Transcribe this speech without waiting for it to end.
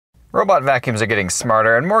Robot vacuums are getting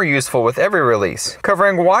smarter and more useful with every release,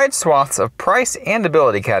 covering wide swaths of price and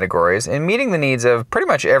ability categories and meeting the needs of pretty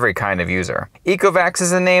much every kind of user. Ecovacs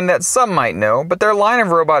is a name that some might know, but their line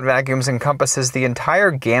of robot vacuums encompasses the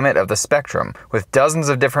entire gamut of the spectrum, with dozens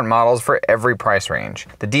of different models for every price range.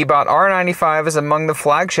 The DEEBOT R95 is among the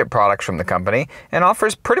flagship products from the company and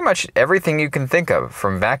offers pretty much everything you can think of,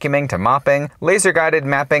 from vacuuming to mopping, laser-guided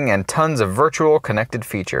mapping, and tons of virtual connected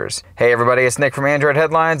features. Hey everybody, it's Nick from Android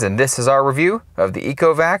Headlines, and this is our review of the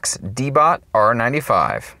Ecovacs DEEBOT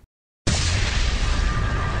R95.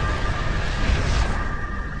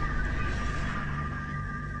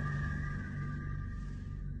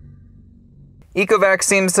 Ecovacs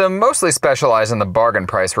seems to mostly specialize in the bargain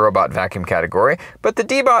price robot vacuum category, but the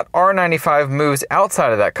DEEBOT R95 moves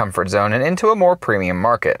outside of that comfort zone and into a more premium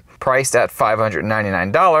market. Priced at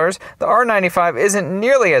 $599, the R95 isn't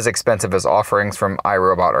nearly as expensive as offerings from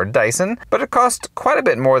iRobot or Dyson, but it costs quite a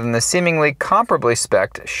bit more than the seemingly comparably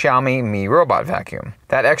spec'd Xiaomi Mi robot vacuum.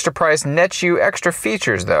 That extra price nets you extra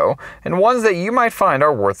features though, and ones that you might find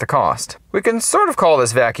are worth the cost. We can sort of call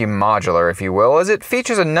this vacuum modular, if you will, as it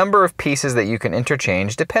features a number of pieces that you can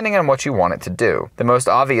interchange depending on what you want it to do. The most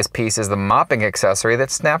obvious piece is the mopping accessory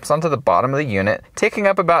that snaps onto the bottom of the unit, taking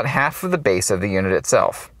up about half of the base of the unit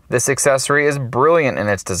itself. This accessory is brilliant in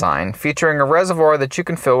its design, featuring a reservoir that you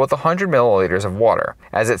can fill with 100 milliliters of water.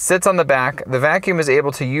 As it sits on the back, the vacuum is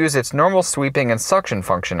able to use its normal sweeping and suction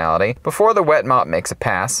functionality before the wet mop makes a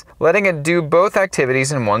pass, letting it do both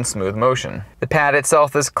activities in one smooth motion. The pad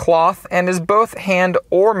itself is cloth and is both hand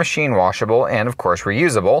or machine washable and of course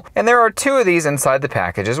reusable, and there are two of these inside the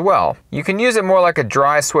package as well. You can use it more like a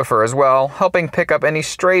dry Swiffer as well, helping pick up any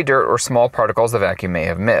stray dirt or small particles the vacuum may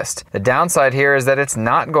have missed. The downside here is that it's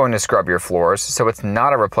not going to scrub your floors, so it's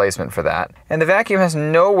not a replacement for that, and the vacuum has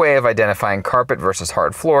no way of identifying carpet versus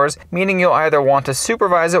hard floors, meaning you'll either want to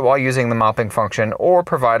supervise it while using the mopping function or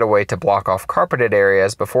provide a way to block off carpeted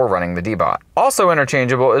areas before running the DEEBOT. Also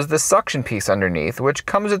interchangeable is the suction piece underneath, which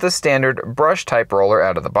comes with the standard brush type roller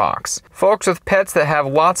out of the box. Folks with pets that have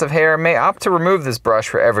lots of hair may opt to remove this brush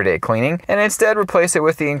for everyday cleaning and instead replace it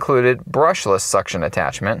with the included brushless suction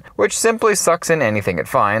attachment, which simply sucks in anything it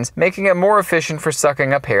finds, making it more efficient for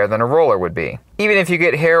sucking up hair than a roller would be. Even if you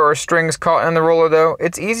get hair or strings caught in the roller though,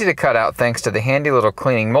 it's easy to cut out thanks to the handy little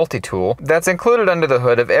cleaning multi-tool that's included under the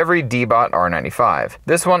hood of every DEEBOT R95.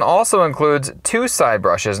 This one also includes two side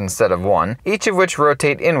brushes instead of one, each of which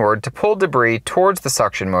rotate inward to pull debris towards the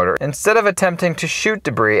suction motor instead of attempting to shoot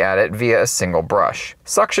debris at it via a single brush.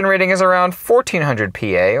 Suction rating is around 1400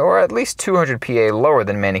 PA, or at least 200 PA lower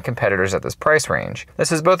than many competitors at this price range.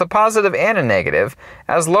 This is both a positive and a negative,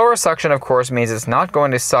 as lower suction of course means it's not going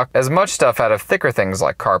to suck as much stuff out of thicker things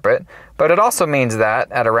like carpet, but it also means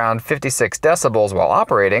that, at around 56 decibels while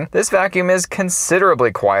operating, this vacuum is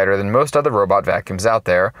considerably quieter than most other robot vacuums out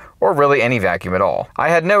there, or really any vacuum at all. I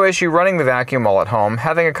had no issue running the vacuum while at home,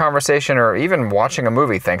 having a conversation, or even watching a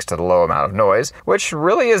movie thanks to the low amount of noise, which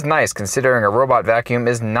really is nice considering a robot vacuum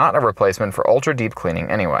is not a replacement for ultra deep cleaning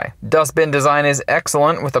anyway. Dustbin design is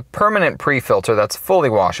excellent with a permanent pre-filter that's fully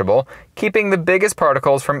washable, keeping the biggest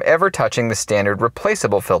particles from ever touching the standard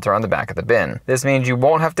replaceable filter on the back of the bin. This means you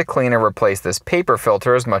won't have to clean or replace this paper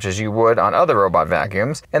filter as much as you would on other robot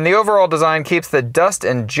vacuums, and the overall design keeps the dust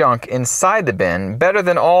and junk inside the bin better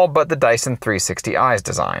than all but the Dyson 360i's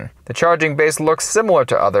design. The charging base looks similar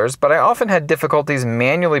to others, but I often had difficulties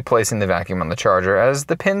manually placing the vacuum on the charger as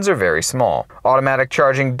the pins are very small. Automatic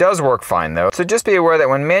charging does work fine though, so just be aware that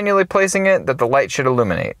when manually placing it, that the light should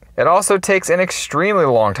illuminate. It also takes an extremely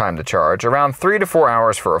long time to charge, around 3 to 4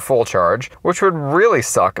 hours for a full charge, which would really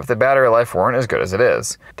suck if the battery life weren't as good as it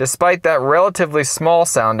is. Despite that relatively small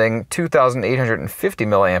sounding 2850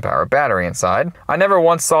 mAh battery inside, I never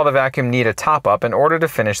once saw the vacuum need a top up in order to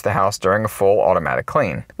finish the house during a full automatic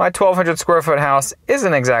clean. My 1200 square foot house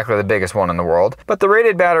isn't exactly the biggest one in the world, but the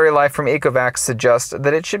rated battery life from Ecovacs suggests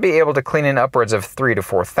that it should be able to clean in upwards of 3,000 to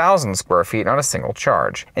 4,000 square feet on a single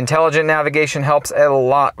charge. Intelligent navigation helps a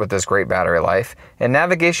lot with this great battery life, and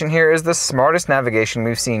navigation here is the smartest navigation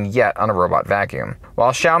we've seen yet on a robot vacuum.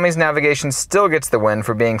 While Xiaomi's navigation still gets the win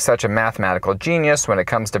for being such a mathematical genius when it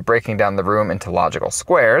comes to breaking down the room into logical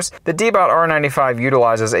squares, the DEEBOT R95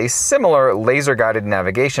 utilizes a similar laser-guided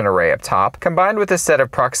navigation array up top, combined with a set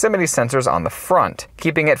of proximity sensors on the front,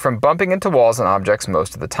 keeping it from bumping into walls and objects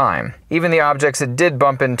most of the time. Even the objects it did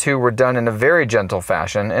bump into were done in a very gentle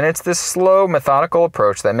fashion, and it's this slow, methodical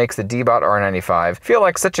approach that makes the DEEBOT R95 feel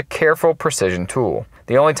like such a careful precision tool.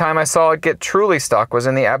 The only time I saw it get truly stuck was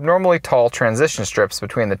in the abnormally tall transition strips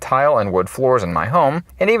between the tile and wood floors in my home,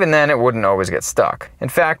 and even even then it wouldn't always get stuck. In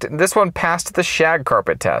fact, this one passed the shag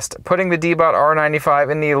carpet test, putting the DEEBOT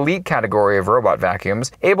R95 in the elite category of robot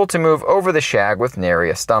vacuums, able to move over the shag with nary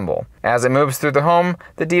a stumble. As it moves through the home,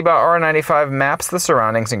 the DEEBOT R95 maps the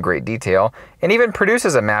surroundings in great detail, and even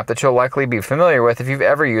produces a map that you'll likely be familiar with if you've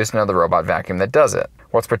ever used another robot vacuum that does it.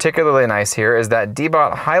 What's particularly nice here is that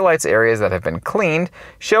DEEBOT highlights areas that have been cleaned,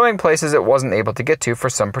 showing places it wasn't able to get to for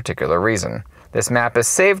some particular reason. This map is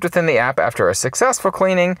saved within the app after a successful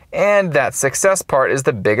cleaning, and that success part is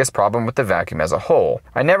the biggest problem with the vacuum as a whole.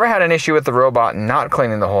 I never had an issue with the robot not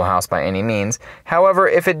cleaning the whole house by any means. However,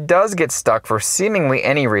 if it does get stuck for seemingly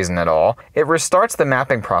any reason at all, it restarts the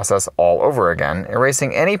mapping process all over again,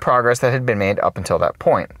 erasing any progress that had been made up until that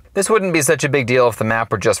point. This wouldn't be such a big deal if the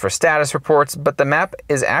map were just for status reports, but the map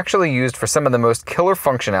is actually used for some of the most killer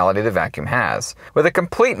functionality the vacuum has. With a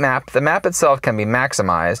complete map, the map itself can be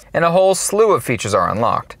maximized, and a whole slew of features are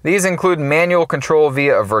unlocked. These include manual control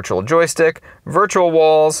via a virtual joystick, virtual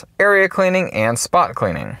walls, area cleaning, and spot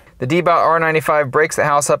cleaning. The DEEBOT R95 breaks the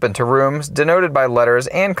house up into rooms, denoted by letters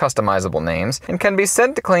and customizable names, and can be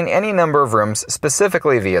sent to clean any number of rooms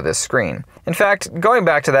specifically via this screen. In fact, going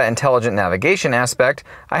back to that intelligent navigation aspect,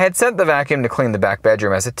 I had sent the vacuum to clean the back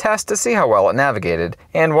bedroom as a test to see how well it navigated,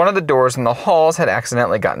 and one of the doors in the halls had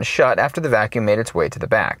accidentally gotten shut after the vacuum made its way to the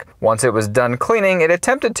back. Once it was done cleaning, it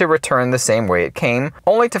attempted to return the same way it came,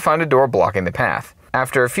 only to find a door blocking the path.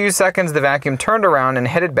 After a few seconds, the vacuum turned around and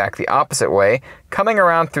headed back the opposite way, coming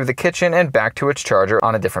around through the kitchen and back to its charger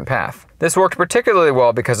on a different path. This worked particularly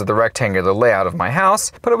well because of the rectangular layout of my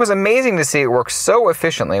house, but it was amazing to see it work so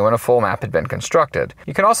efficiently when a full map had been constructed.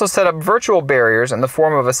 You can also set up virtual barriers in the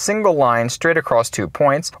form of a single line straight across 2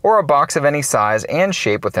 points, or a box of any size and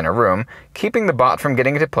shape within a room, keeping the bot from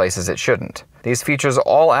getting into places it shouldn't. These features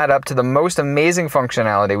all add up to the most amazing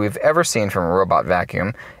functionality we've ever seen from a robot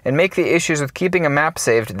vacuum, and make the issues with keeping a map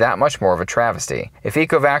saved that much more of a travesty. If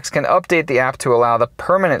Ecovacs can update the app to allow the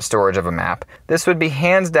permanent storage of a map, this would be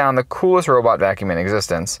hands down the coolest robot vacuum in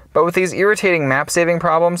existence. But with these irritating map-saving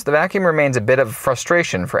problems, the vacuum remains a bit of a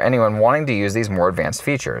frustration for anyone wanting to use these more advanced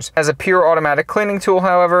features. As a pure automatic cleaning tool,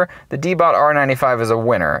 however, the DEEBOT R95 is a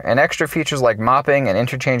winner, and extra features like mopping and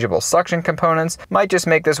interchangeable suction components might just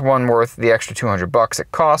make this one worth the extra $200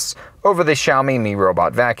 it costs over the Xiaomi Mi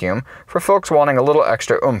Robot Vacuum for folks wanting a little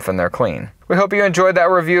extra oomph in their clean. We hope you enjoyed that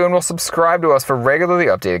review and will subscribe to us for regularly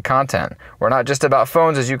updated content. We're not just about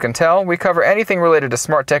phones, as you can tell. We cover anything related to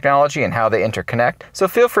smart technology and how they interconnect, so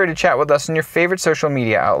feel free to chat with us on your favorite social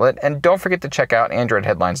media outlet, and don't forget to check out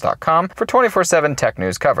AndroidHeadlines.com for 24/7 tech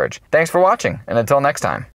news coverage. Thanks for watching, and until next time.